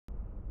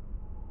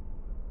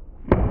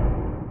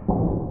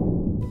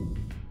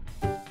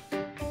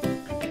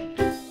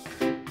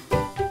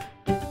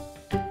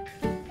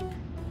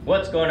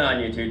What's going on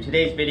YouTube?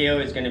 Today's video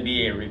is going to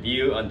be a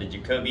review on the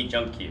Jacoby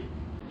Jump Cube.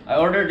 I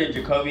ordered the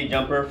Jacoby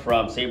Jumper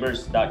from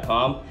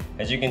sabers.com.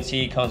 As you can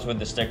see, it comes with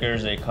the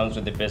stickers, it comes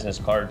with the business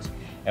cards.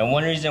 And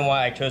one reason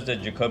why I chose the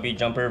Jacoby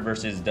Jumper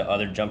versus the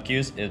other jump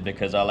cubes is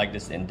because I like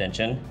this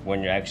indentation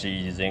when you're actually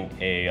using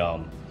a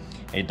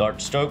dart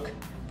stroke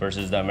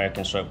versus the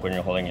American stroke when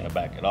you're holding it in the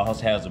back. It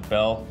also has a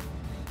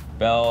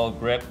bell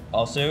grip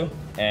also,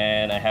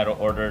 and I had to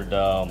order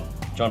the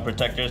joint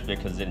protectors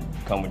because it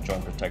didn't come with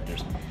joint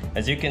protectors.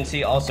 As you can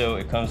see also,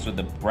 it comes with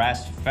a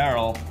brass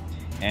ferrule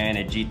and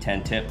a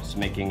G10 tip,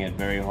 making it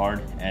very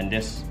hard. And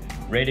this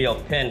radial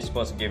pin is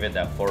supposed to give it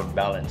that forward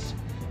balance.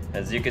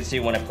 As you can see,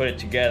 when I put it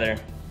together,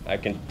 I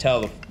can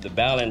tell the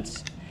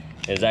balance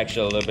is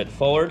actually a little bit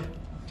forward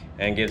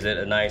and gives it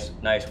a nice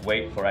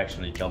weight for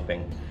actually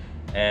jumping.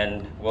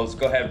 And let's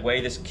go ahead and weigh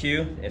this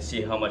cube and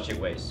see how much it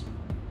weighs.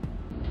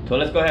 So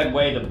let's go ahead and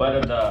weigh the butt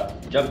of the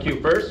jump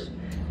cube first.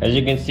 As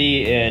you can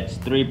see, it's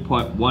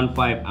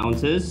 3.15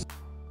 ounces.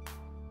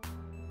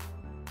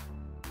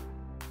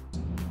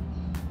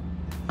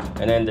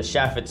 And then the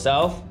shaft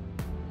itself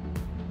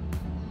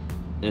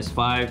is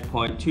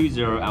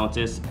 5.20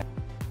 ounces.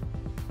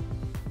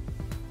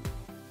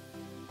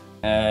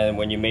 And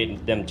when you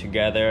make them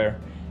together,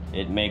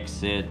 it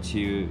makes it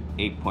to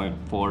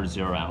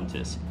 8.40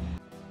 ounces.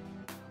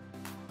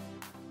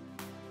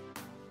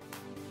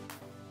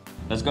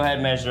 Let's go ahead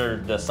and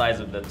measure the size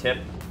of the tip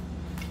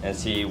and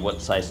see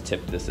what size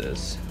tip this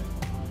is.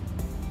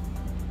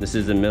 This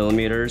is in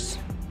millimeters.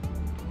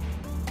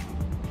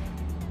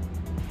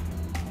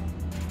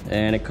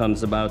 And it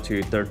comes about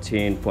to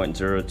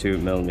 13.02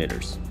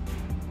 millimeters.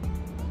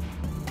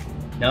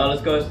 Now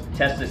let's go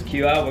test this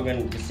cue out. We're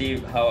going to see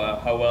how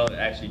well it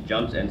actually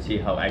jumps and see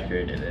how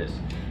accurate it is.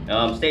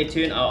 Stay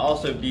tuned. I'll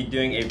also be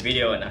doing a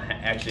video on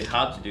actually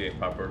how to do a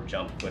proper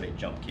jump with a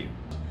jump cue.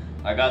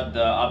 I got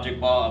the object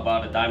ball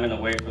about a diamond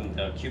away from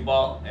the cue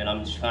ball, and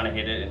I'm just trying to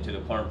hit it into the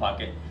corner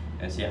pocket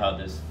and see how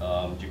this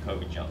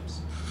Jacoby jumps.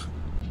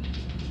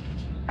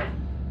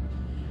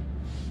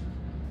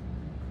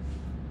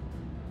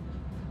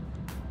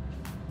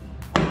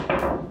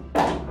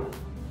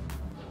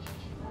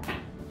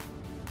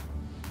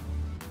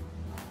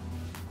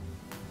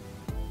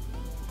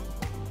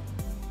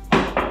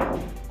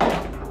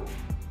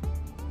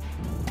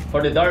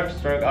 For the dart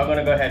stroke, I'm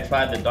gonna go ahead and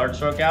try the dart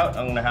stroke out.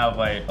 I'm gonna have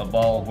a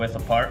ball width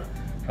apart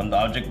from the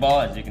object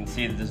ball. As you can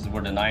see, this is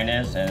where the 9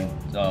 is, and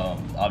the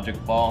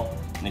object ball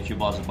and the cue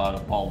ball is about a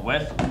ball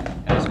width.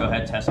 And let's go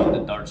ahead and test out the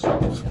dart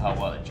stroke and see how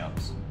well it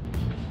jumps.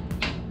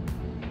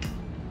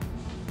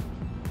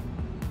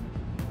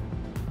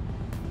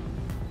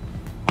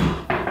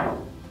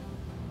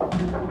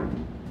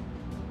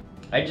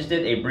 I just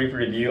did a brief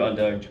review on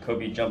the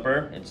Jacoby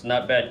Jumper. It's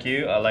not bad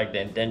cue. I like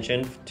the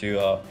indentation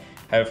to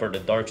have for the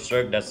dart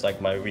stroke. That's like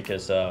my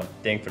weakest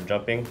thing for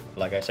jumping.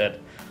 Like I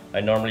said,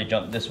 I normally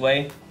jump this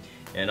way,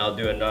 and I'll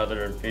do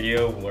another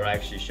video where I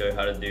actually show you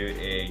how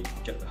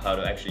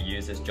to actually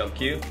use this jump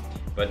cue.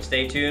 But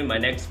stay tuned. My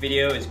next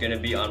video is going to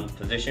be on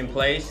position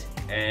plays,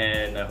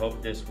 and I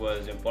hope this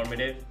was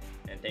informative.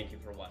 And thank you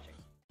for watching.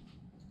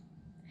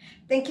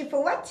 Thank you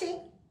for watching.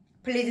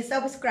 Please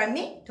subscribe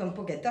me. Don't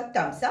forget the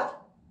thumbs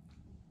up.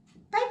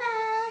 Bye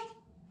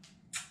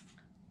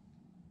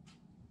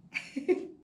bye.